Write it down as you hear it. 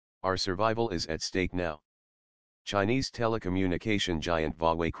Our survival is at stake now. Chinese telecommunication giant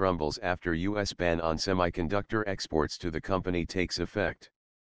Huawei crumbles after US ban on semiconductor exports to the company takes effect.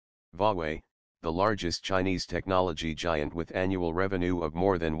 Huawei, the largest Chinese technology giant with annual revenue of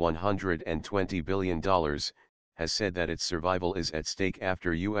more than $120 billion, has said that its survival is at stake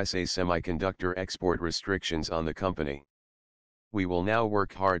after USA semiconductor export restrictions on the company. "We will now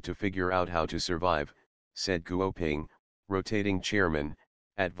work hard to figure out how to survive," said Guo Ping, rotating chairman,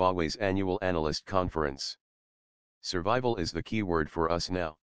 at Huawei's annual analyst conference. "Survival is the key word for us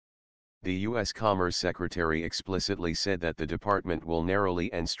now." The U.S. Commerce Secretary explicitly said that the department will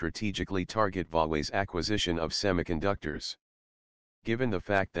narrowly and strategically target Huawei's acquisition of semiconductors. Given the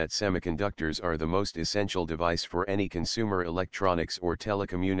fact that semiconductors are the most essential device for any consumer electronics or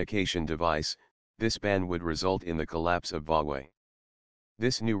telecommunication device, this ban would result in the collapse of Huawei.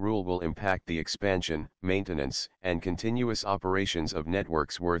 This new rule will impact the expansion, maintenance, and continuous operations of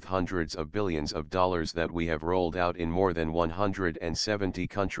networks worth hundreds of billions of dollars that we have rolled out in more than 170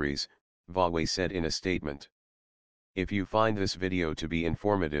 countries, Huawei said in a statement. If you find this video to be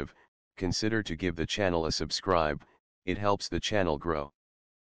informative, consider to give the channel a subscribe, it helps the channel grow.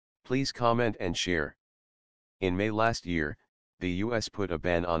 Please comment and share. In May last year, the US put a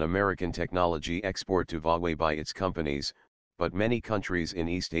ban on American technology export to Huawei by its companies, but many countries in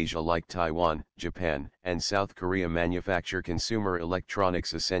East Asia like Taiwan, Japan, and South Korea manufacture consumer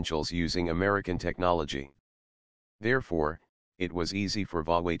electronics essentials using American technology. Therefore, it was easy for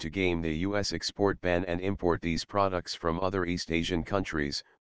Huawei to game the US export ban and import these products from other East Asian countries,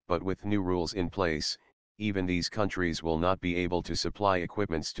 but with new rules in place, even these countries will not be able to supply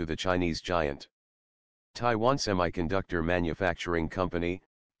equipments to the Chinese giant. Taiwan Semiconductor Manufacturing Company,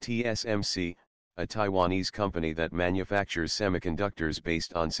 TSMC, a Taiwanese company that manufactures semiconductors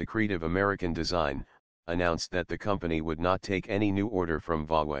based on secretive American design, announced that the company would not take any new order from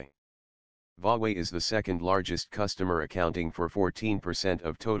Huawei. Huawei is the second largest customer, accounting for 14%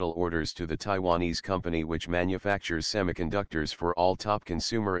 of total orders to the Taiwanese company, which manufactures semiconductors for all top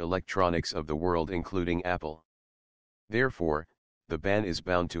consumer electronics of the world including Apple. Therefore, the ban is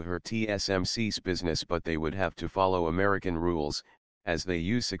bound to hurt TSMC's business, but they would have to follow American rules, as they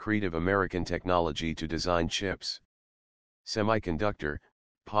use secretive American technology to design chips. Semiconductor,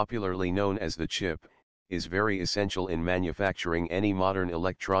 popularly known as the chip, is very essential in manufacturing any modern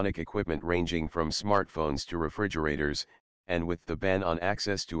electronic equipment ranging from smartphones to refrigerators, and with the ban on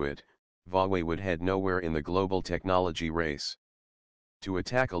access to it, Huawei would head nowhere in the global technology race. To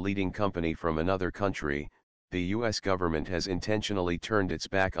attack a leading company from another country, the US government has intentionally turned its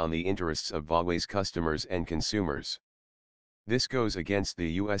back on the interests of Huawei's customers and consumers. This goes against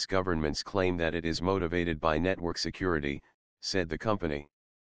the US government's claim that it is motivated by network security, said the company.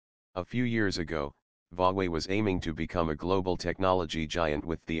 A few years ago, Huawei was aiming to become a global technology giant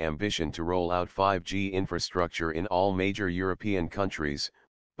with the ambition to roll out 5G infrastructure in all major European countries,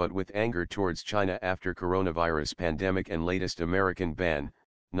 but with anger towards China after coronavirus pandemic and latest American ban,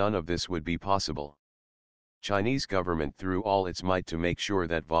 none of this would be possible. Chinese government threw all its might to make sure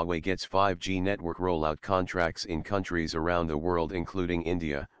that Huawei gets 5G network rollout contracts in countries around the world including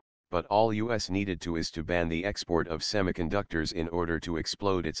India, but all US needed to is to ban the export of semiconductors in order to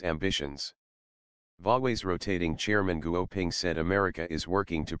explode its ambitions. Huawei's rotating chairman Guo Ping said America is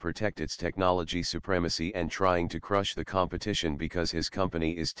working to protect its technology supremacy and trying to crush the competition because his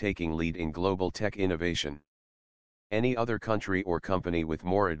company is taking lead in global tech innovation. Any other country or company with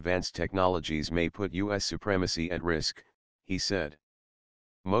more advanced technologies may put US supremacy at risk, he said.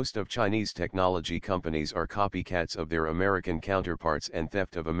 Most of Chinese technology companies are copycats of their American counterparts and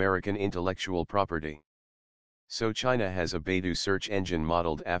theft of American intellectual property. So China has a Baidu search engine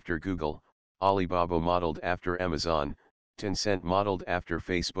modeled after Google, Alibaba modeled after Amazon, Tencent modeled after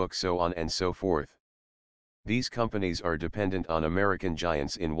Facebook, so on and so forth. These companies are dependent on American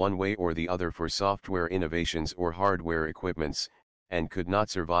giants in one way or the other for software innovations or hardware equipments, and could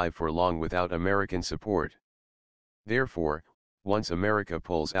not survive for long without American support. Therefore, once America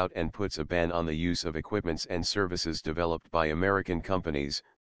pulls out and puts a ban on the use of equipments and services developed by American companies,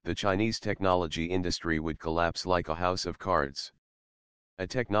 the Chinese technology industry would collapse like a house of cards. A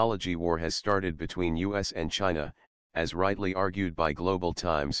technology war has started between US and China, as rightly argued by Global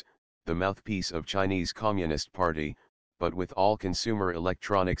Times, the mouthpiece of Chinese Communist Party, but with all consumer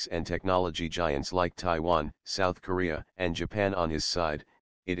electronics and technology giants like Taiwan, South Korea, and Japan on his side,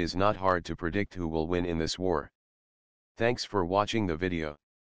 it is not hard to predict who will win in this war. Thanks for watching the video.